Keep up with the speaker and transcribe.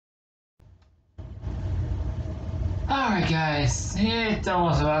Alright guys, it's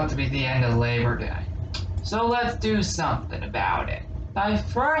almost about to be the end of Labor Day. So let's do something about it. By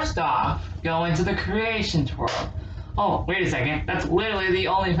first off, go into the creations world. Oh, wait a second, that's literally the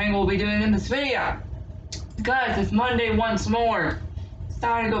only thing we'll be doing in this video. Guys, it's Monday once more. It's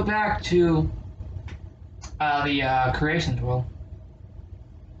time to go back to the creations world.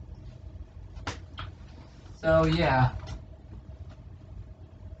 So yeah.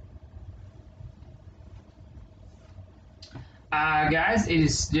 Guys, it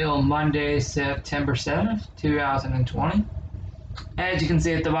is still Monday, September 7th, 2020. As you can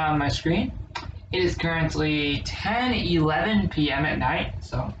see at the bottom of my screen, it is currently 10:11 p.m. at night,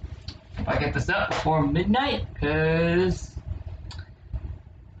 so if I get this up before midnight, because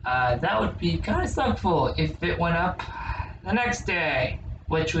that would be kind of suckful if it went up the next day,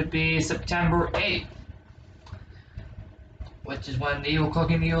 which would be September 8th, which is when the Evil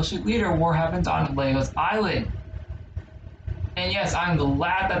Cooking the Evil Street Leader War happens on Lego's Island. And yes, I'm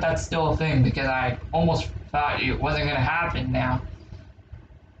glad that that's still a thing, because I almost thought it wasn't going to happen now.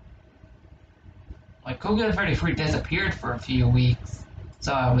 Like, Cooking the Freddy Free disappeared for a few weeks,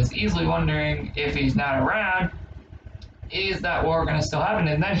 so I was easily wondering if he's not around, is that war going to still happen?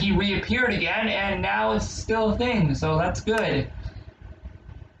 And then he reappeared again, and now it's still a thing, so that's good.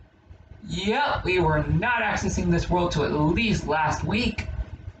 Yep, we were not accessing this world till at least last week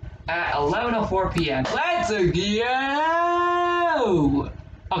at 11:04 p.m. Let's go!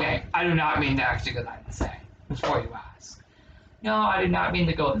 Okay, I do not mean to actually go that insane, before you ask. No, I did not mean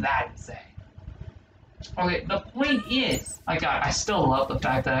to go that insane. Okay, the point is, my god, I still love the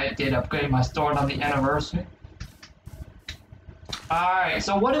fact that I did upgrade my store on the anniversary. Alright,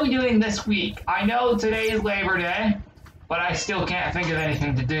 so what are we doing this week? I know today is Labor Day, but I still can't think of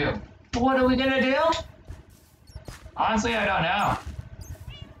anything to do. What are we gonna do? Honestly, I don't know.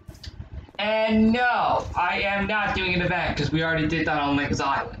 And no, I am not doing an event, because we already did that on Lego's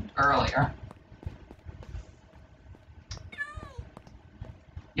Island earlier.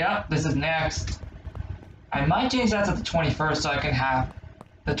 Yep, this is next. I might change that to the 21st so I can have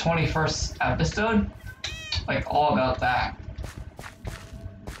the 21st episode, like, all about that.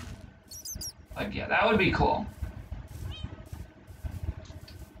 Like, yeah, that would be cool.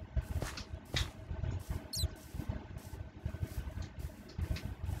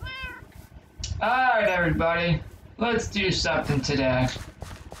 Alright everybody, let's do something today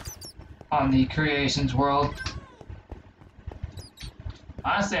on the creations world.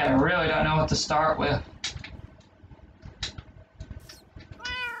 Honestly, I really don't know what to start with.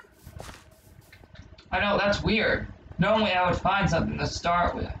 I know, that's weird. Normally I would find something to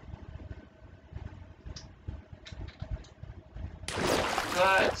start with.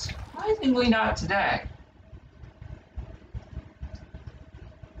 But surprisingly not today.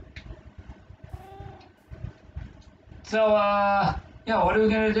 So, yeah, what are we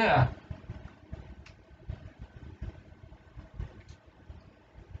gonna do?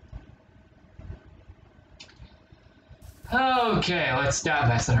 Okay, let's stop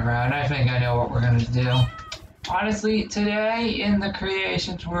messing around. I think I know what we're gonna do. Honestly, today in the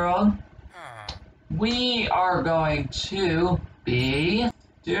creations world, we are going to be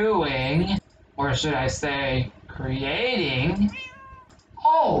doing, or should I say, creating.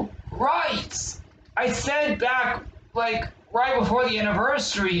 Oh, right! I said back, like, right before the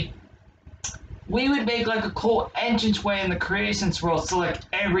anniversary, we would make, like, a cool entranceway in the creations world, so, like,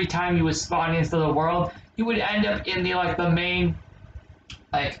 every time you would spawn into the world, you would end up in the, like, the main,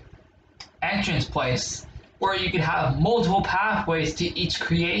 like, entrance place, where you could have multiple pathways to each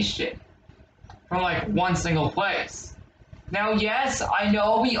creation from, like, one single place. Now, yes, I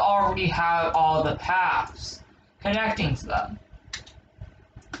know we already have all the paths connecting to them,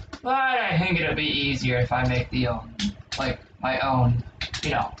 but I think it'll be easier if I make the own, like, my own, you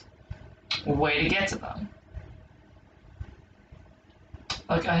know, way to get to them.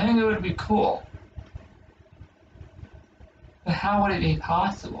 Like, I think it would be cool. But how would it be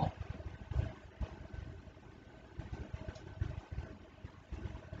possible?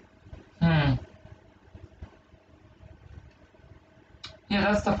 Yeah,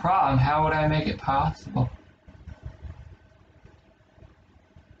 that's the problem. How would I make it possible?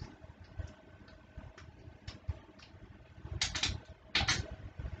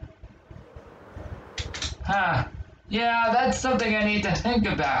 Huh. Yeah, that's something I need to think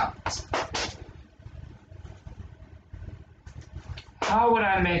about. How would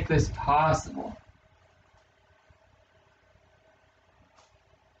I make this possible?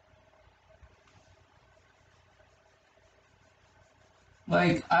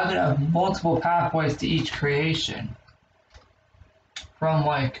 Like, I could have multiple pathways to each creation from,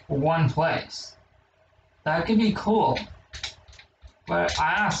 like, one place. That could be cool. But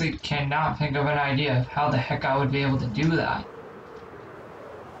I honestly cannot think of an idea of how the heck I would be able to do that.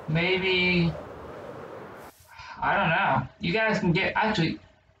 Maybe... I don't know. You guys can actually,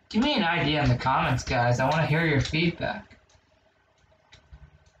 give me an idea in the comments, guys. I want to hear your feedback.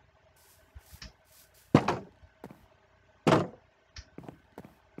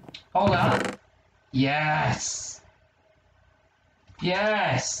 Hold on. Yes.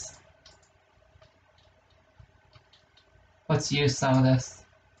 Yes. Let's use some of this.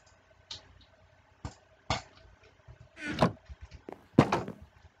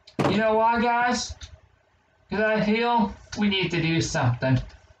 You know why, guys? Because I feel we need to do something.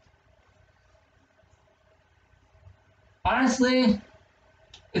 Honestly,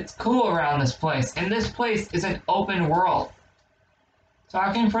 it's cool around this place, and this place is an open world. So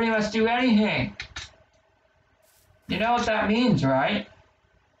I can pretty much do anything. You know what that means, right?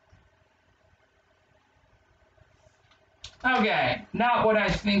 Okay, not what I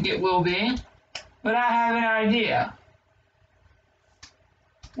think it will be, but I have an idea.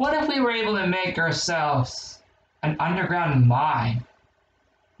 What if we were able to make ourselves an underground mine?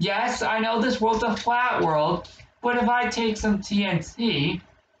 Yes, I know this world's a flat world, but if I take some TNT,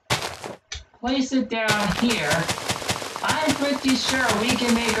 place it down here, I'm pretty sure we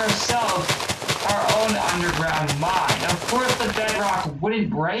can make ourselves our own underground mine. Of course, the bedrock wouldn't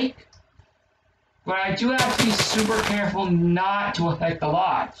break, but I do have to be super careful not to affect the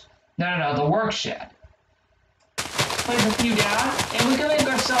lodge. No, the work shed. Place a few down, and we can make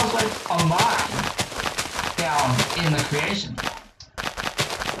ourselves like a mine down in the creation.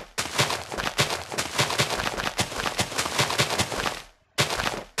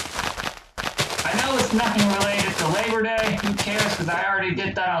 It's nothing related to Labor Day. Who cares? Because I already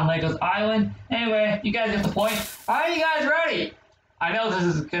did that on Lego's Island. Anyway, you guys get the point. Are you guys ready? I know this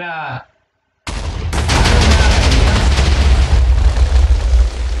is gonna...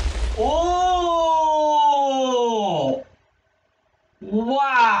 Oh!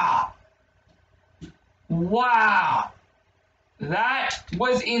 Wow! Wow! That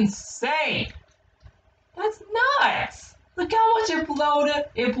was insane! That's nuts! Look how much it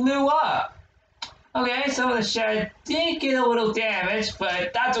blew up! Okay, some of the shed did get a little damaged,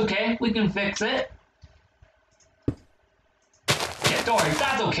 but that's okay. We can fix it. Yeah, don't worry.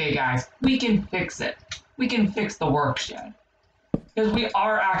 That's okay, guys. We can fix it. We can fix the work shed. Because we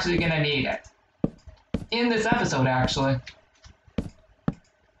are actually going to need it. In this episode, actually.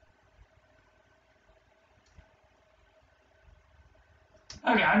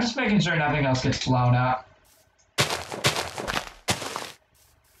 Okay, I'm just making sure nothing else gets blown up.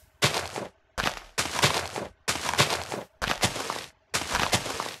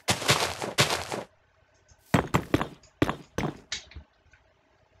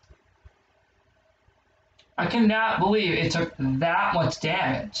 I cannot believe it took that much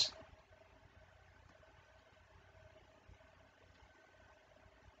damage.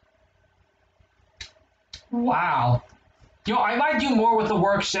 Wow. You know, I might do more with the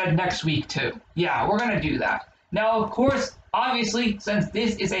work shed next week too. Yeah, we're gonna do that. Now, of course, obviously, since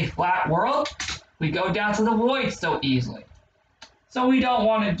this is a flat world, we go down to the void so easily. So we don't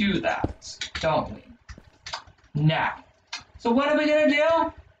want to do that, don't we? Now, so what are we gonna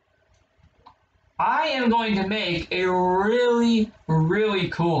do? I am going to make a really, really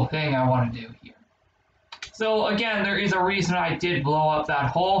cool thing I want to do here. So again, there is a reason I did blow up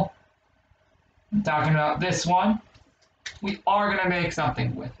that hole. I'm talking about this one. We are going to make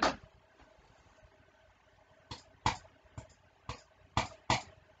something with it.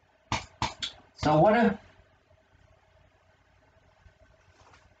 So what if...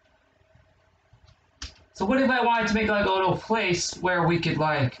 So what if I wanted to make like a little place where we could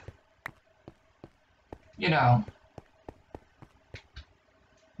like... you know,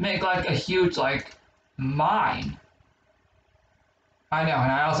 make like a huge like mine. I know,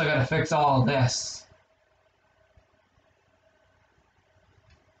 and I also gotta fix all of this.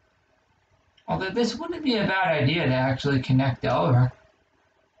 Although this wouldn't be a bad idea to actually connect over.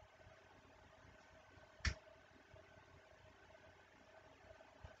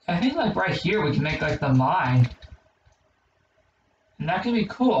 I think like right here we can make like the mine. And that could be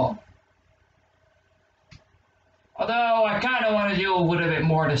cool. Although, I kind of want to do a little bit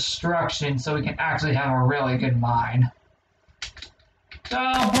more destruction so we can actually have a really good mine. So,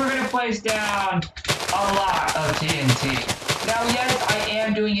 we're going to place down a lot of TNT. Now, yes, I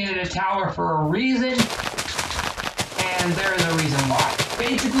am doing it in a tower for a reason, and there is a reason why.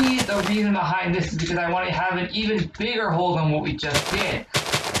 Basically, the reason behind this is because I want to have an even bigger hole than what we just did.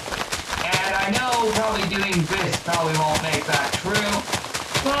 And I know probably doing this probably won't make that true,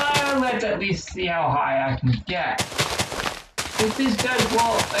 but let's let's at least see how high I can get. If this does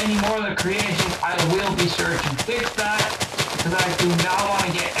blow any more of the creations, I will be sure to fix that, because I do not want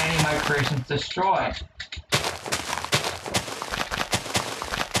to get any of my creations destroyed.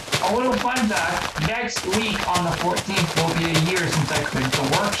 A little fun fact, next week on the 14th will be a year since I created the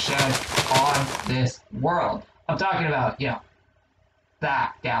work shed on this world. I'm talking about, you know,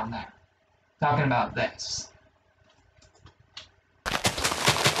 that down there. I'm talking about this.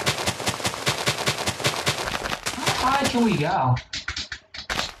 How high can we go?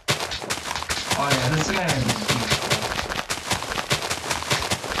 Oh yeah, this is gonna be beautiful.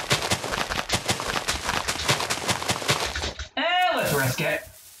 And let's risk it.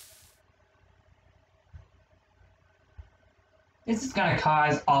 This is gonna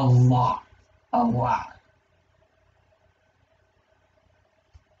cause a lot. A lot.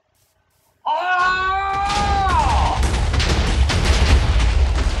 Oh!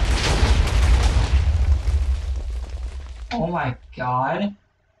 Oh my god.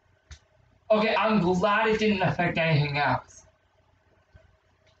 Okay, I'm glad it didn't affect anything else.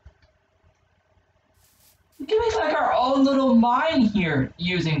 We can make like our own little mine here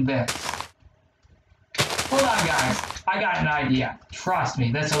using this. Hold on guys, I got an idea. Trust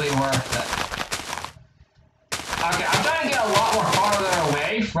me, this will be worth it. Okay, I'm trying to get a lot more farther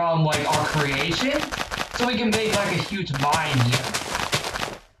away from like our creation so we can make like a huge mine here.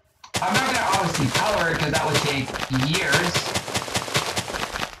 I'm not gonna obviously color it because that would take years.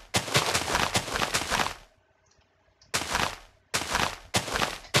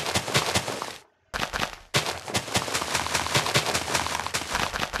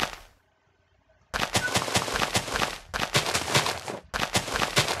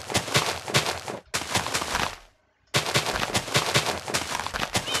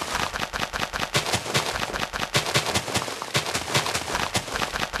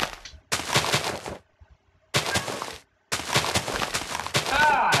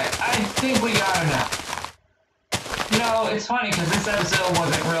 I think we got enough. You know, it's funny because this episode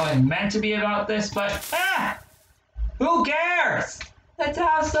wasn't really meant to be about this, but who cares? Let's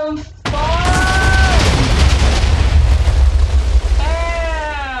have some fun!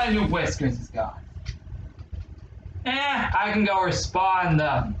 And Whiskers is gone. I can go respawn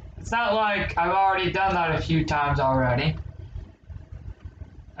them. It's not like I've already done that a few times already.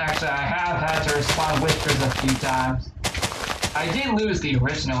 Actually, I have had to respawn Whiskers a few times. I did lose the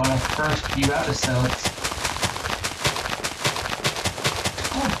original in the first few episodes.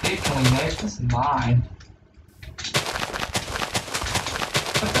 How big can we make this mine?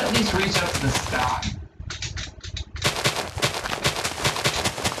 Let's at least reach up to the sky.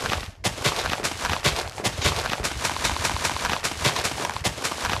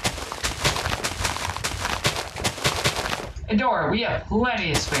 And don't worry, we have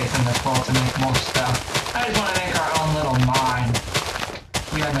plenty of space in this world to make more stuff. I just want to make our own little mine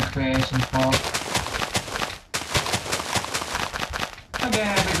here in the creation world. Okay,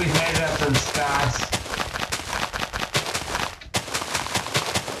 I think we've made it up to the skies.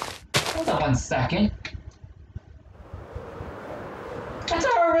 Hold on 1 second. That's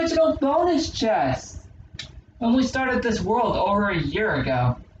our original bonus chest when we started this world over a year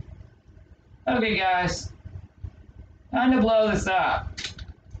ago. Okay, guys. Time to blow this up.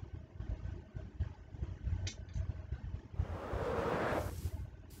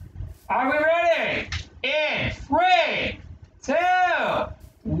 Are we ready? In 3, 2,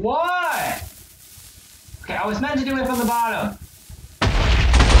 1. Okay, I was meant to do it from the bottom.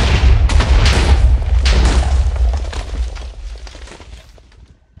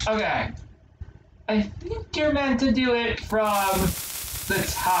 Okay. I think you're meant to do it from the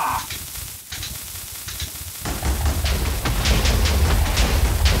top.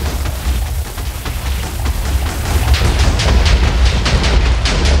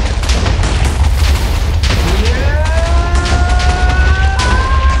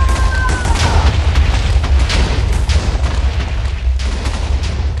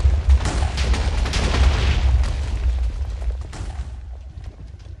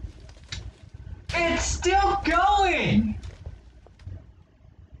 It's still going!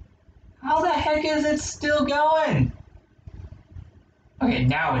 How the heck is it still going? Okay,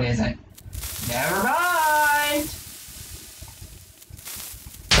 now it isn't. Never mind!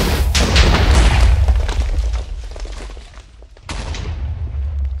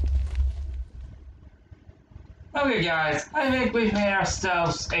 Okay guys, I think we've made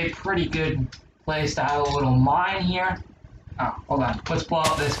ourselves a pretty good place to have a little mine here. Oh, hold on. Let's blow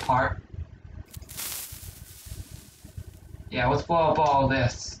up this part. Yeah, let's blow up all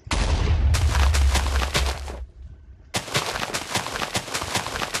this.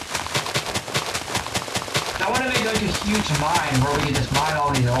 I want to make like a huge mine where we can just mine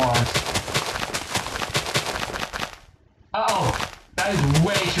all these ores. Uh-oh! That is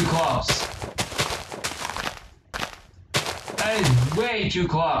way too close. That is way too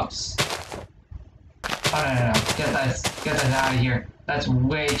close. Oh, no. Get that out of here. That's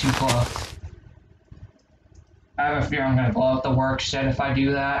way too close. I have a fear I'm gonna blow up the work shed if I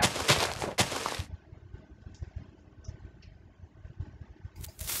do that.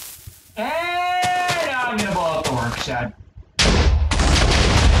 And now I'm gonna blow up the work shed.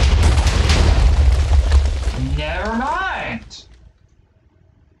 Never mind.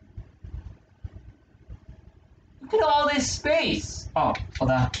 Look at all this space. Oh,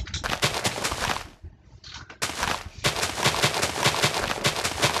 hold on.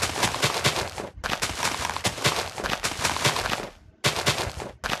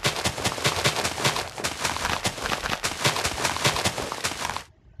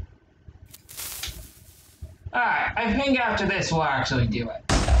 Alright, I think after this we'll actually do it.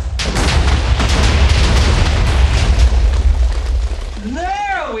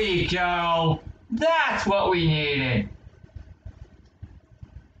 There we go! That's what we needed!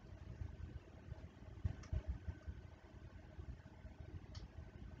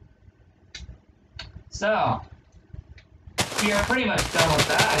 So, we are pretty much done with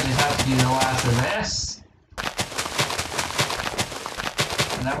that. I just have to do the last of this.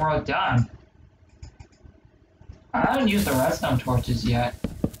 And then we're all done. I haven't used the redstone torches yet.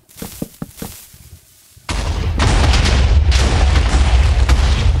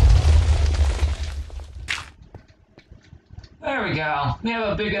 There we go. We have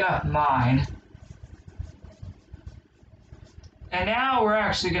a big enough mine. And now we're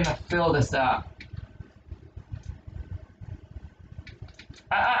actually going to fill this up.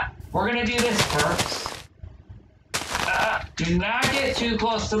 We're going to do this first. Do not get too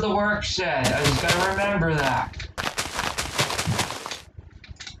close to the work shed. I just got to remember that.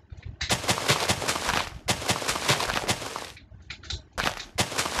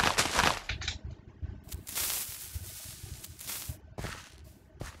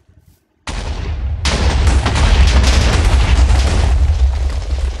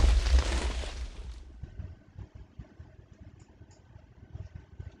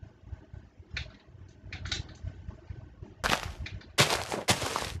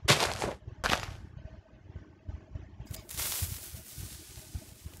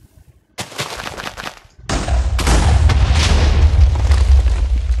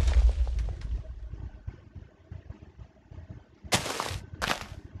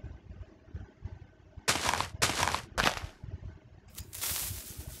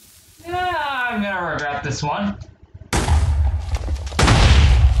 I'm gonna regret this one.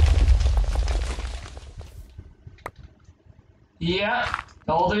 Yeah,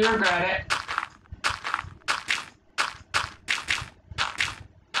 totally regret it.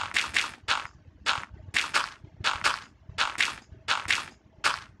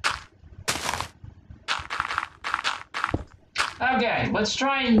 Okay, let's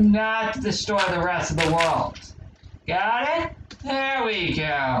try not to destroy the rest of the world. Got it? There we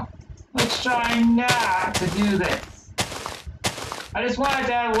go. Let's try not to do this. I just wanted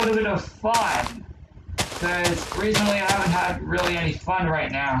to have a little bit of fun. Because recently I haven't had really any fun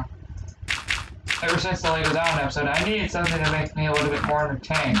right now. Ever since the Legomaster627's episode, I needed something to make me a little bit more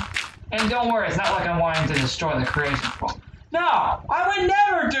entertained. And don't worry, it's not like I'm wanting to destroy the creation world. No! I would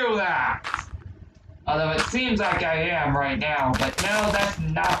never do that! Although it seems like I am right now, but no, that's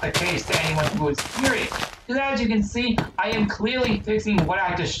not the case to anyone who is curious. Because as you can see, I am clearly fixing what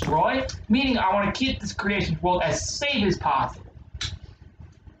I destroyed, meaning I want to keep this creation world as safe as possible.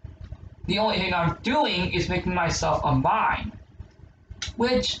 The only thing I'm doing is making myself a mine,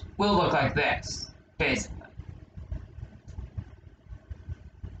 which will look like this, basically.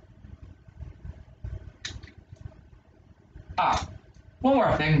 Oh, one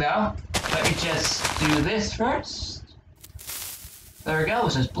more thing though. Let me just do this first. There we go,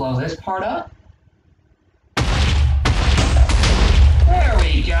 let's just blow this part up. There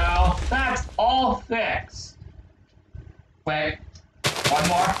we go, that's all fixed. Wait, one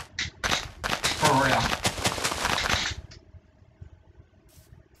more. For real.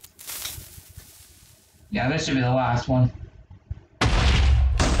 Yeah, this should be the last one.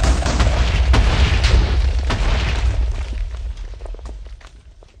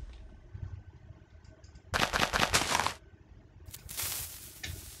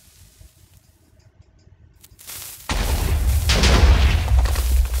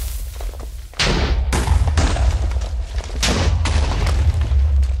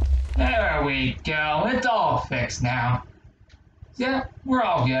 There we go, it's all fixed now. Yeah, we're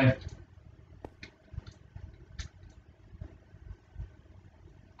all good.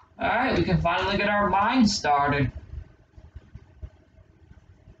 Alright, we can finally get our mine started.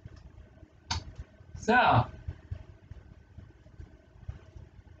 So,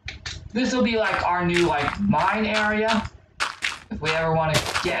 this will be like our new mine area. If we ever want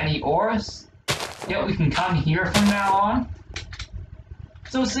to get any ores, yeah, we can come here from now on.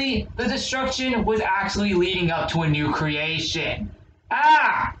 So see, the destruction was actually leading up to a new creation.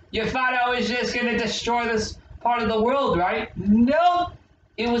 Ah! You thought I was just gonna destroy this part of the world, right? Nope!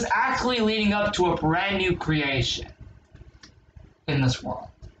 It was actually leading up to a brand new creation in this world.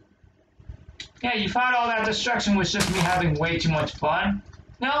 Yeah, you thought all that destruction was just me having way too much fun?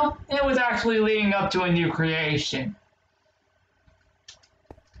 No, it was actually leading up to a new creation.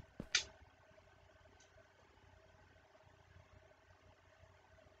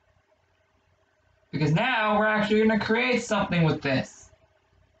 Because now we're actually going to create something with this.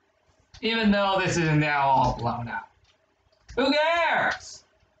 Even though this is now all blown up. Who cares?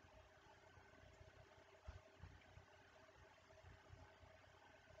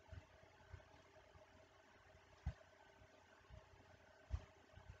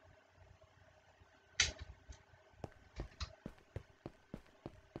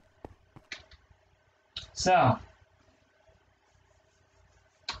 So.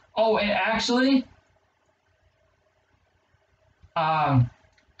 Oh, and actually,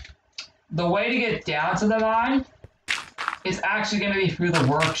 the way to get down to the mine is actually going to be through the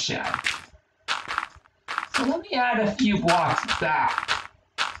work shed. So let me add a few blocks back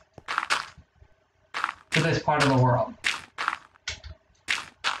to this part of the world.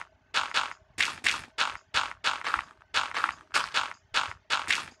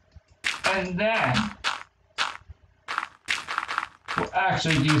 And then we'll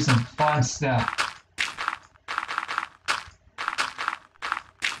actually do some fun stuff.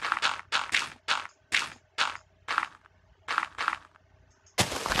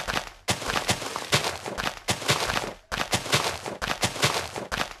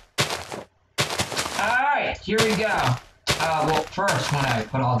 Alright, here we go. Well, first, when I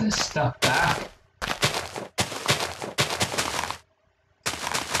put all this stuff back,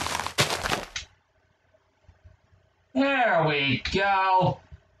 there we go.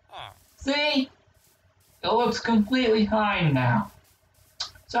 See? It looks completely fine now.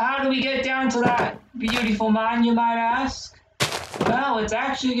 So how do we get down to that beautiful mine, you might ask? Well, it's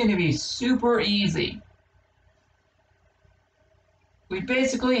actually going to be super easy. We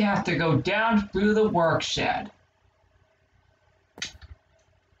basically have to go down through the work shed.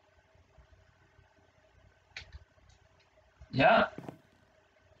 Yep.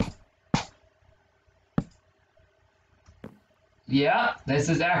 Yep, this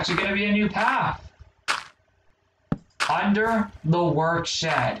is actually going to be a new path. Under the work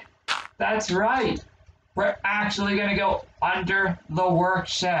shed. That's right. We're actually going to go under the work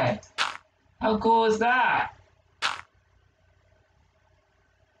shed. How cool is that?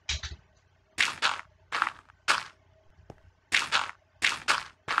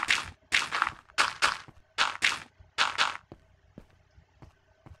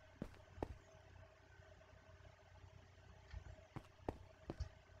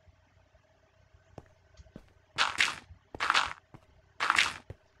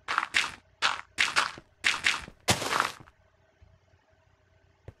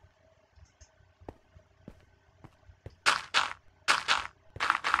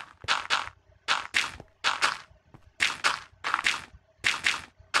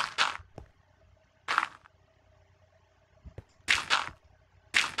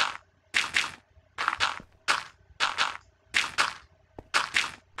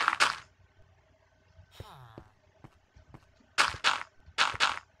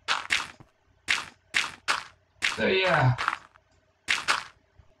 So yeah.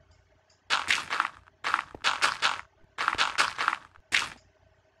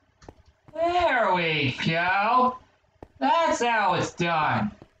 There we go. That's how it's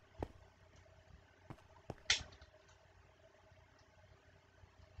done.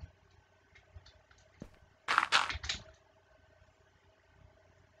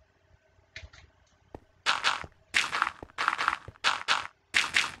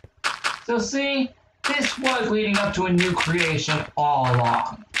 So see, this was leading up to a new creation all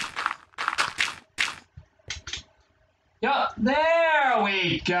along. Yup, there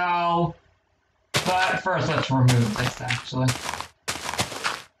we go. But first, let's remove this, actually.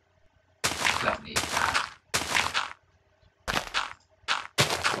 Don't need that.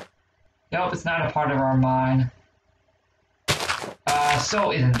 Yup, it's not a part of our mine.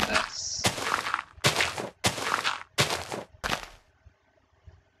 So isn't this.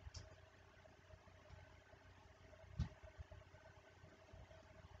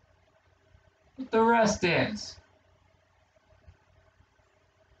 the rest is.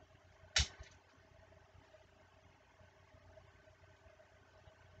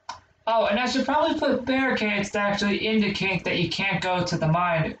 Oh, and I should probably put barricades to actually indicate that you can't go to the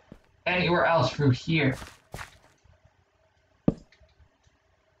mine anywhere else through here.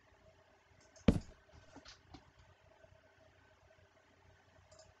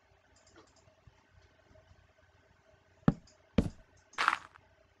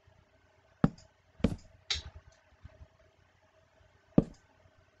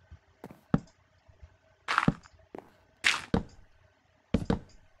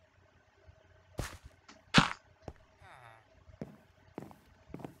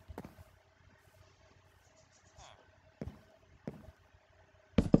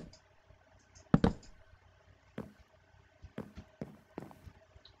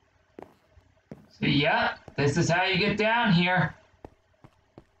 So, yeah, this is how you get down here.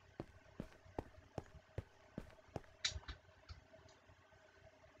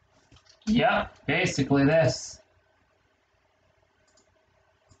 Yep, basically this.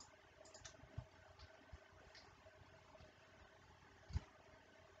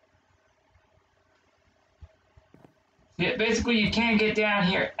 Yeah, basically you can't get down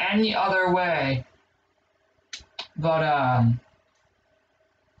here any other way. But,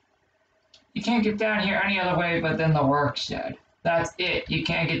 you can't get down here any other way but then the work shed. That's it. You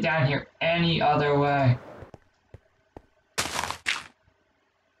can't get down here any other way.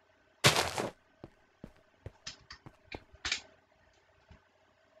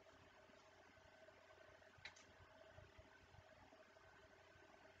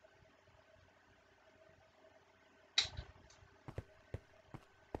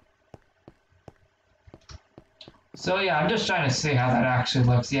 So yeah, I'm just trying to see how that actually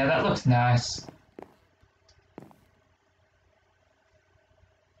looks. Yeah, that looks nice.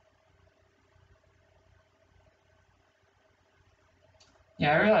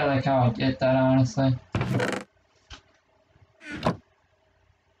 Yeah, I really like how I did that, honestly.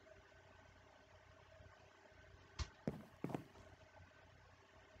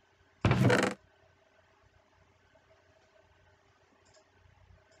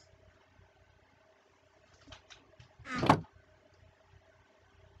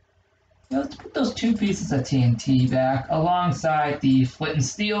 Let's put those 2 pieces of TNT back alongside the flint and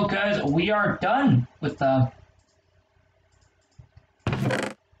steel because we are done with them.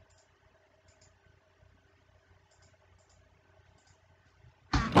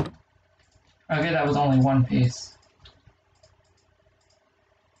 Okay, that was only 1 piece.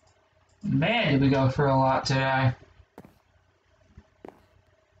 Man, did we go through a lot today.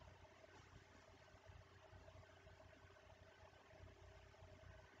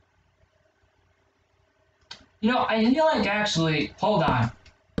 You know, I feel like actually, hold on.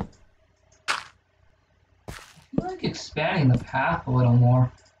 I feel like expanding the path a little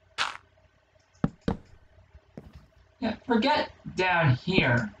more. Yeah, forget down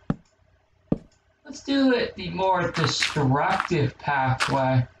here. Let's do it the more destructive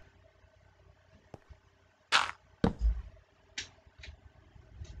pathway.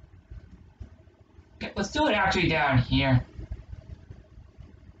 Okay, let's do it actually down here.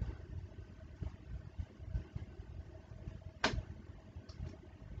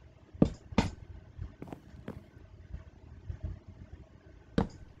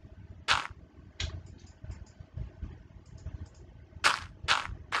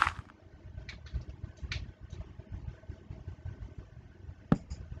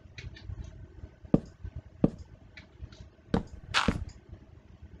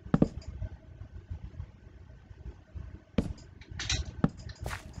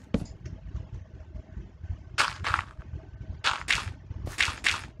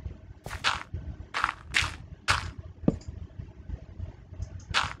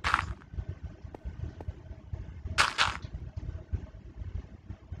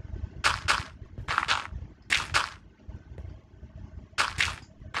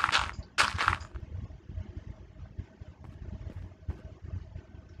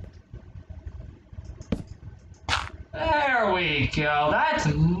 There we go. That's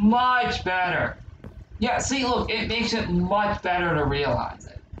much better. Yeah, see, look, it makes it much better to realize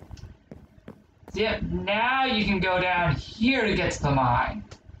it. See, now you can go down here to get to the mine.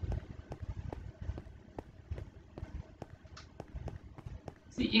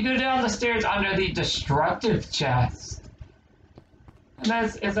 See, you go down the stairs under the destructive chest. And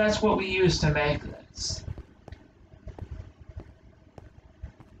that's what we use to make this.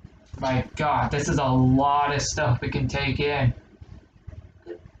 My God, this is a lot of stuff we can take in.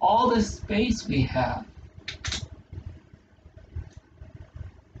 All the space we have.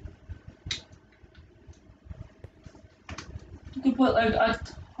 put like a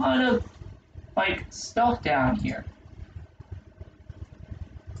ton of like stuff down here.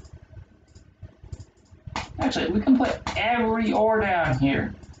 Actually, we can put every ore down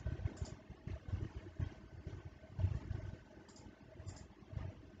here.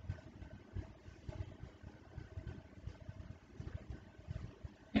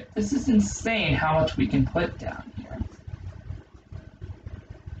 This is insane how much we can put down here.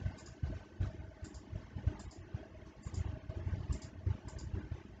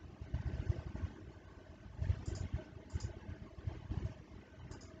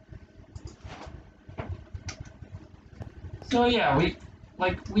 So yeah, we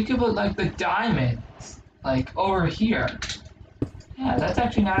could put like the diamonds like over here. Yeah, that's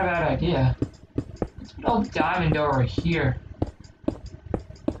actually not a bad idea. Let's put all the diamond over here.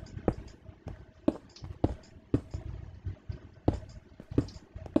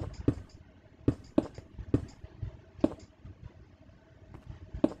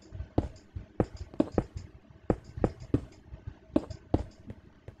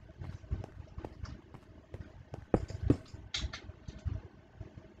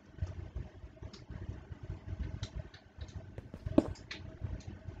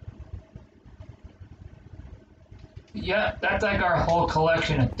 Yeah, that's like our whole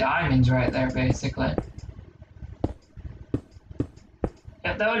collection of diamonds right there, basically.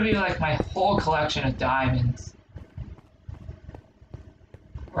 Yeah, that would be like my whole collection of diamonds.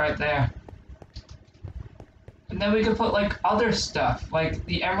 Right there. And then we could put like other stuff, like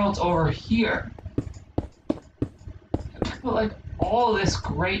the emeralds over here. We could put like all this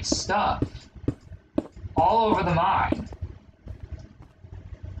great stuff all over the mine.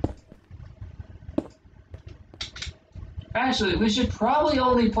 Actually, we should probably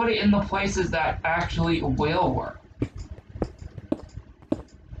only put it in the places that actually will work.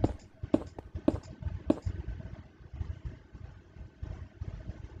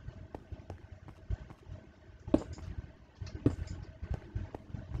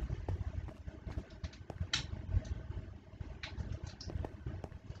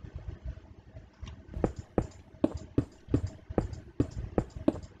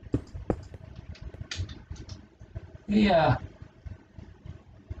 Yeah.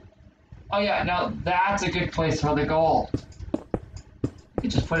 Oh yeah, now that's a good place for the gold. You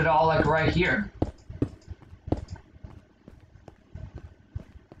could just put it all like right here.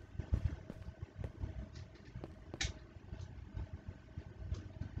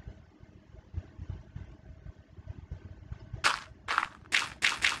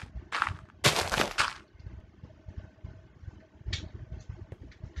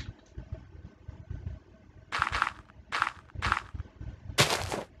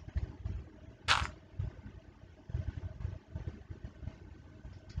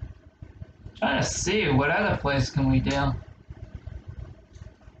 Trying to see what other place can we do.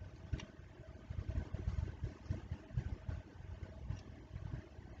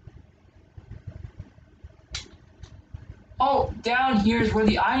 Oh, down here's where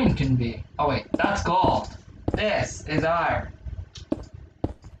the iron can be. Oh wait, that's gold. This is iron.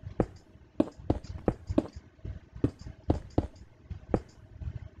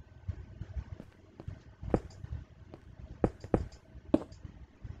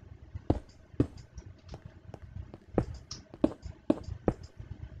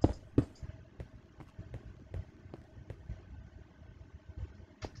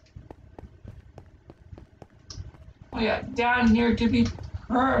 Oh yeah, down here could be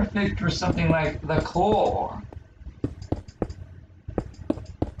perfect for something like the coal.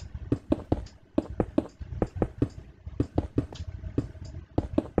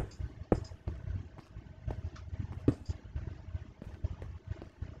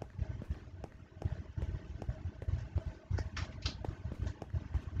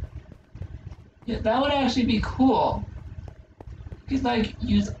 Yeah, that would actually be cool. You could like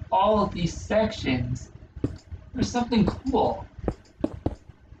use all of these sections for something cool.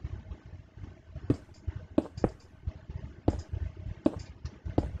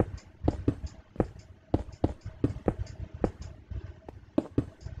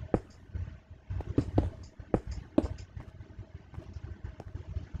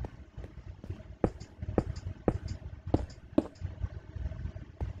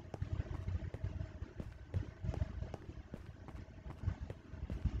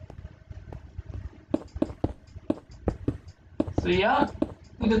 So yeah,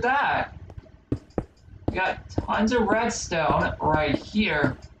 look at that. We got tons of redstone right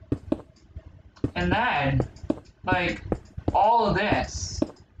here. And then, like, all of this.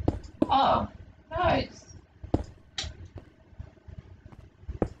 Oh, nice.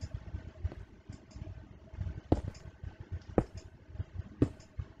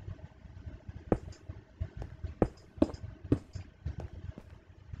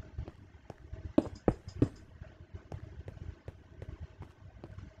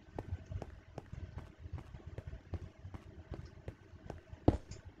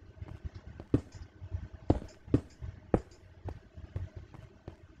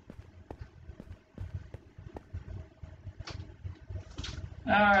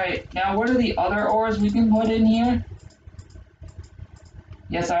 Alright, now what are the other ores we can put in here?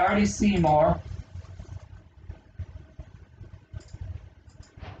 Yes, I already see more.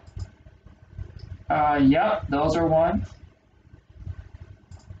 Yep, those are one.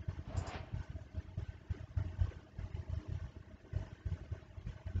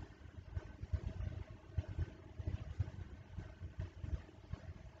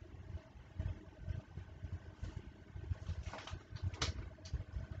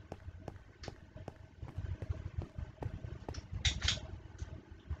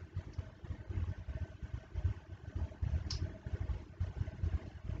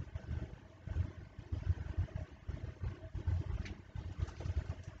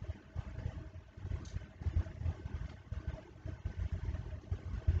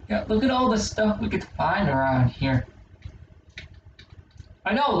 Yeah, look at all the stuff we could find around here.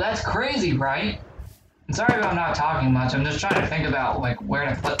 I know, that's crazy, right? I'm sorry about not talking much. I'm just trying to think about, like,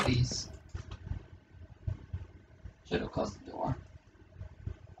 where to put these. Should have closed the door.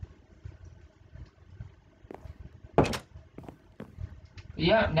 But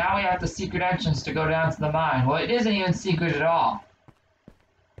yep, now we have the secret entrance to go down to the mine. Well, it isn't even secret at all.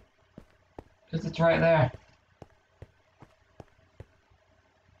 Because it's right there.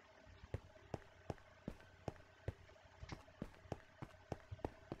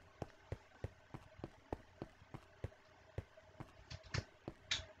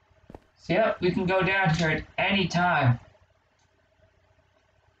 So yep, we can go down here at any time.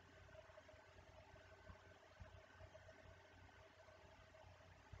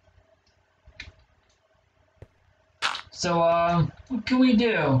 So, what can we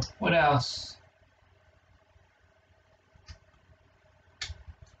do? What else?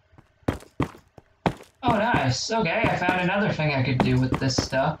 Oh, nice. Okay, I found another thing I could do with this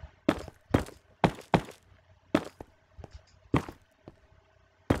stuff.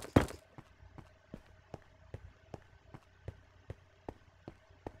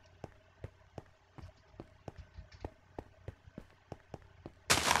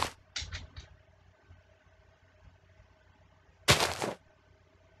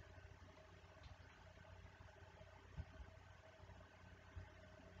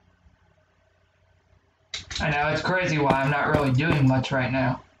 I know, it's crazy why I'm not really doing much right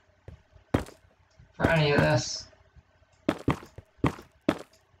now for any of this.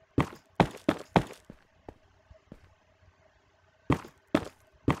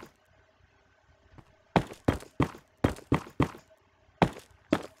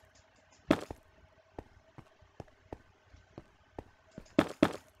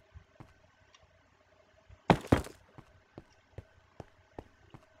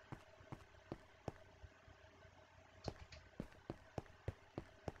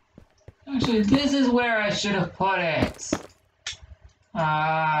 Actually, this is where I should have put it.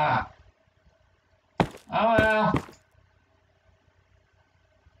 Oh well.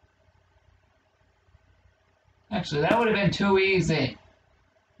 Actually, that would have been too easy.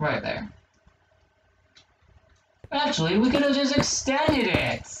 Right there. Actually, we could have just extended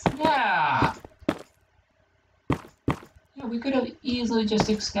it. Yeah. Yeah, we could have easily just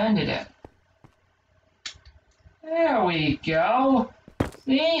extended it. There we go.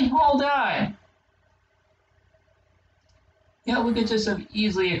 See? All done. Yeah, we could just have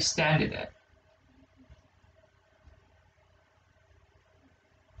easily extended it.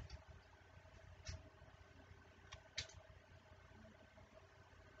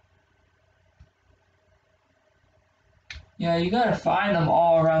 Yeah, you gotta find them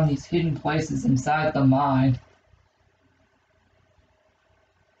all around these hidden places inside the mine.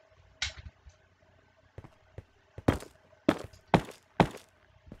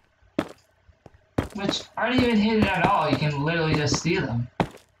 Which aren't even hidden at all, you can literally just see them.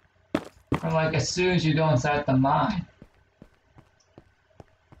 From like as soon as you go inside the mine.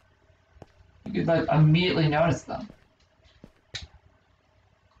 You could like immediately notice them.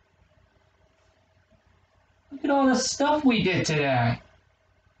 Look at all the stuff we did today.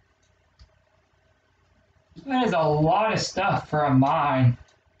 That is a lot of stuff for a mine.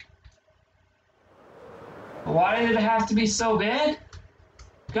 But why did it have to be so big?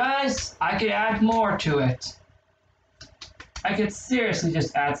 Guys, I could add more to it. I could seriously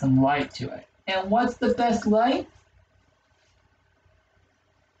just add some light to it. And what's the best light?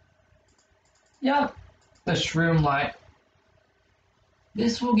 Yep, the shroom light.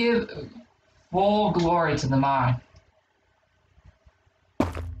 This will give full glory to the mine.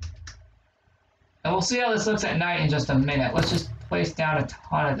 And we'll see how this looks at night in just a minute. Let's just place down a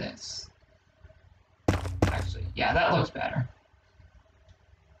ton of this. Actually, yeah, that looks better.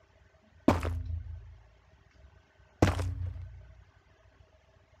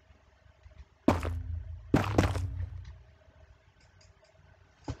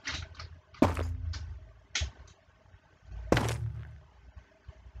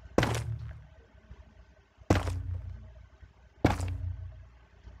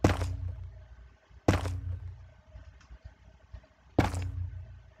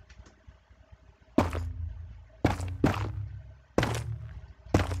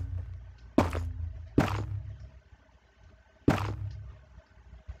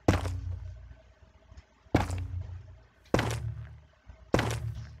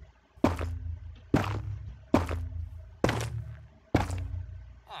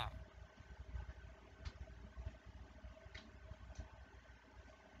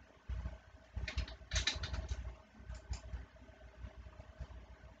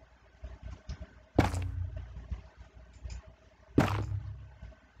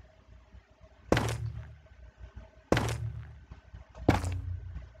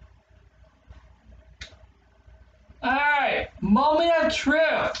 Moment of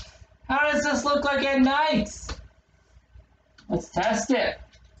truth. How does this look like at night? Let's test it.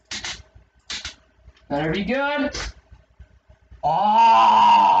 Better be good.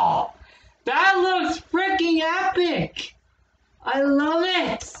 Oh, that looks freaking epic. I love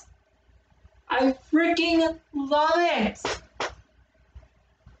it. I freaking love it.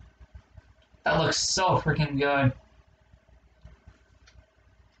 That looks so freaking good.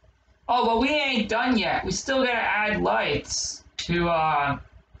 Oh, but we ain't done yet. We still gotta add lights to,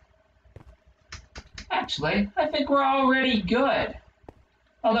 Actually, I think we're already good.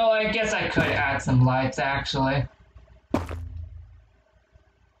 Although, I guess I could add some lights, actually.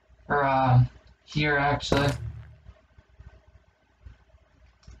 Or, here, actually.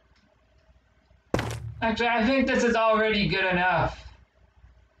 Actually, I think this is already good enough.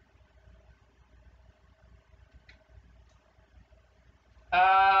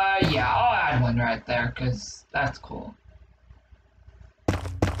 Yeah, I'll add one right there, because that's cool.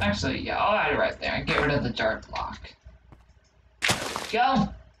 Actually, yeah, I'll add it right there and get rid of the dirt block. Go!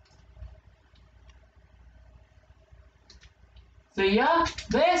 So yeah,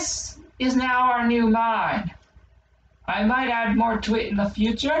 this is now our new mine. I might add more to it in the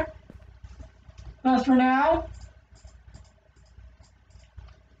future, but for now,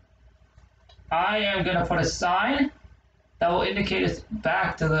 I am gonna put a sign that will indicate us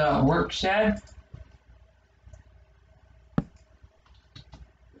back to the work shed.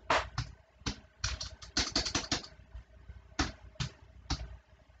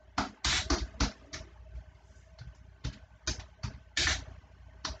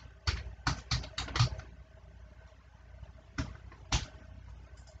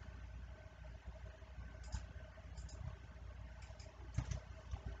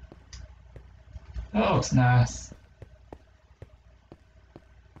 That looks nice.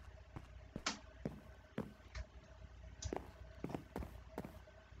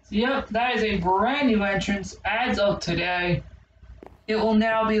 So yep, that is a brand new entrance as of today. It will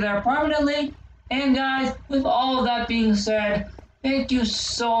now be there permanently. And guys, with all of that being said, thank you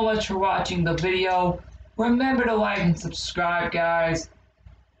so much for watching the video. Remember to like and subscribe, guys.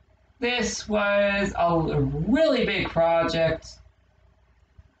 This was a really big project.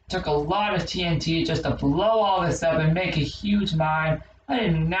 Took a lot of TNT just to blow all this up and make a huge mine. I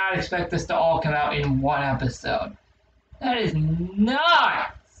did not expect this to all come out in one episode. That is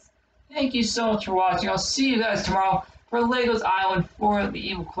nuts! Thank you so much for watching. I'll see you guys tomorrow for Lego's Island 4, the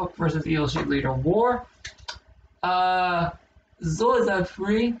Evil Cook versus Evil Sheep Leader War. Zorzad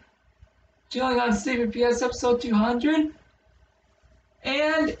Free, chilling on Secret PS episode 200,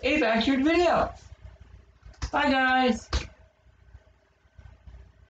 and a backyard video. Bye, guys!